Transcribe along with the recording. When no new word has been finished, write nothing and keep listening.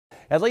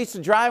At least a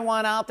dry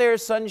one out there,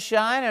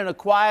 sunshine and a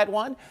quiet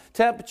one.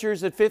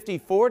 Temperatures at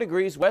 54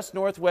 degrees,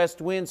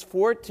 west-northwest winds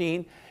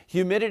 14,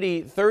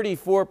 humidity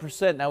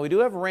 34%. Now we do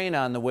have rain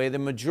on the way. The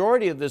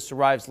majority of this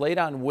arrives late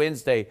on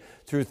Wednesday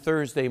through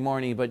Thursday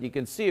morning, but you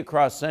can see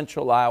across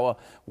central Iowa,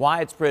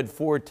 widespread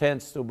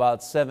 4/10 to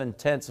about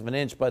 7/10 of an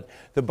inch. But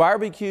the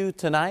barbecue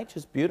tonight,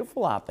 just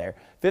beautiful out there.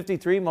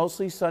 53,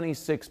 mostly sunny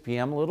 6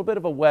 p.m. A little bit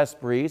of a west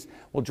breeze.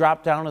 We'll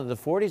drop down to the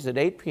 40s at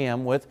 8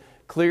 p.m. with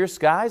clear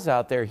skies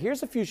out there.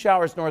 Here's a few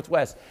showers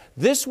northwest.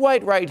 This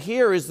white right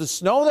here is the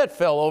snow that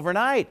fell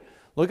overnight.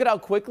 Look at how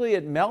quickly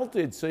it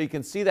melted, so you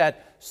can see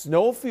that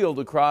snowfield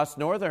across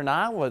northern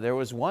Iowa. There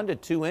was 1 to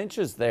 2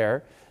 inches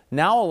there.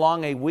 Now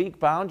along a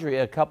weak boundary,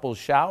 a couple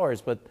showers,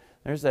 but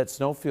there's that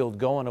snowfield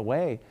going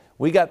away.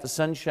 We got the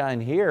sunshine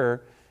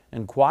here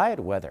and quiet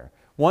weather.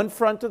 One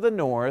front to the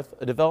north,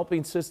 a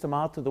developing system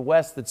out to the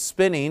west that's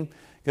spinning.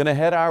 Going to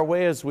head our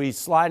way as we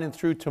slide in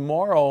through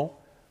tomorrow.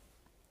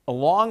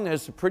 Along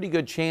there's a pretty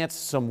good chance of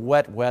some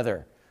wet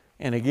weather.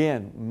 And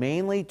again,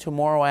 mainly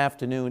tomorrow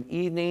afternoon,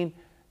 evening,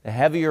 the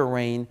heavier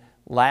rain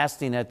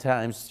lasting at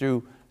times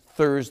through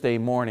Thursday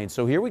morning.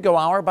 So here we go,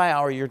 hour by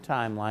hour, your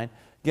timeline.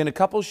 Again, a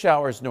couple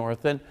showers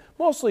north and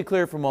mostly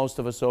clear for most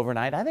of us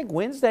overnight. I think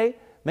Wednesday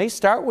may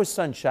start with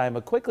sunshine,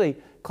 but quickly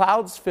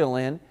clouds fill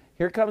in.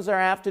 Here comes our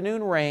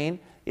afternoon rain.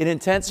 It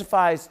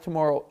intensifies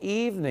tomorrow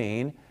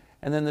evening,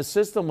 and then the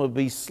system will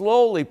be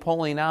slowly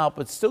pulling out,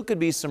 but still could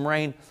be some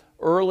rain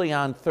early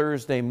on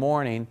Thursday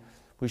morning.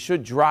 We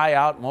should dry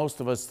out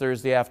most of us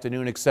Thursday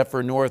afternoon except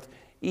for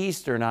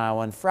northeastern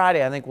Iowa. And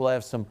Friday, I think we'll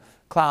have some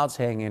clouds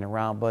hanging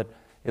around, but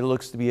it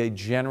looks to be a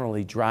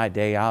generally dry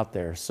day out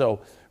there. So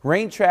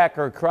rain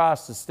tracker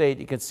across the state,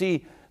 you can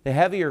see the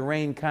heavier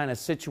rain kind of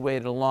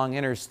situated along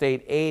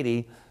Interstate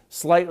 80,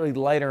 slightly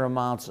lighter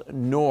amounts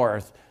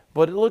north,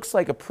 but it looks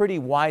like a pretty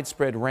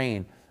widespread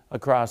rain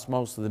across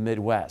most of the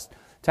Midwest.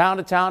 Town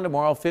to town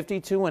tomorrow,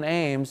 52 in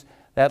Ames.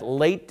 That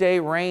late day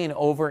rain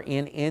over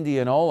in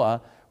Indianola.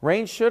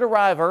 Rain should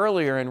arrive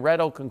earlier in Red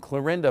Oak and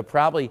Clarinda,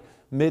 probably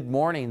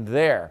mid-morning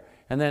there.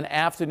 And then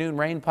afternoon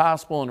rain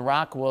possible in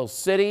Rockwell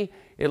City.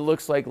 It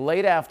looks like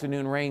late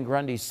afternoon rain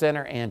Grundy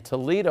Center and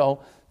Toledo.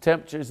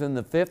 Temperatures in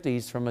the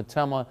 50s from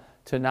Ottumwa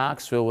to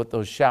Knoxville with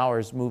those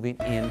showers moving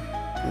in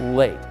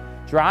late.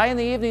 Dry in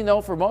the evening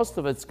though for most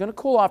of it. It's going to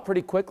cool off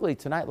pretty quickly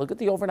tonight. Look at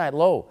the overnight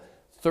low,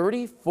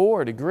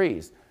 34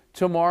 degrees.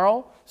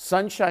 Tomorrow,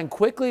 sunshine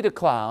quickly to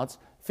clouds.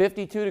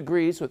 52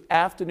 degrees with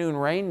afternoon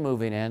rain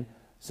moving in.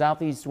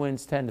 Southeast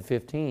winds 10 to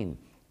 15.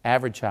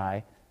 Average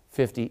high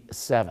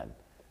 57.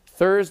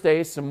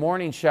 Thursday, some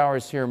morning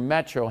showers here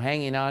metro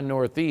hanging on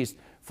northeast.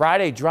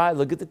 Friday dry.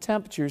 Look at the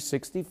temperatures,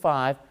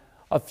 65.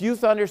 A few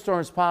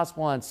thunderstorms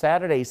possible on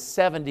Saturday,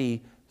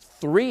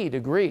 73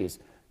 degrees.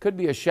 Could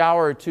be a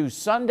shower or two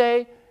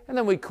Sunday, and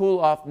then we cool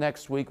off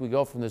next week. We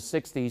go from the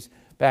 60s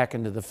back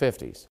into the 50s.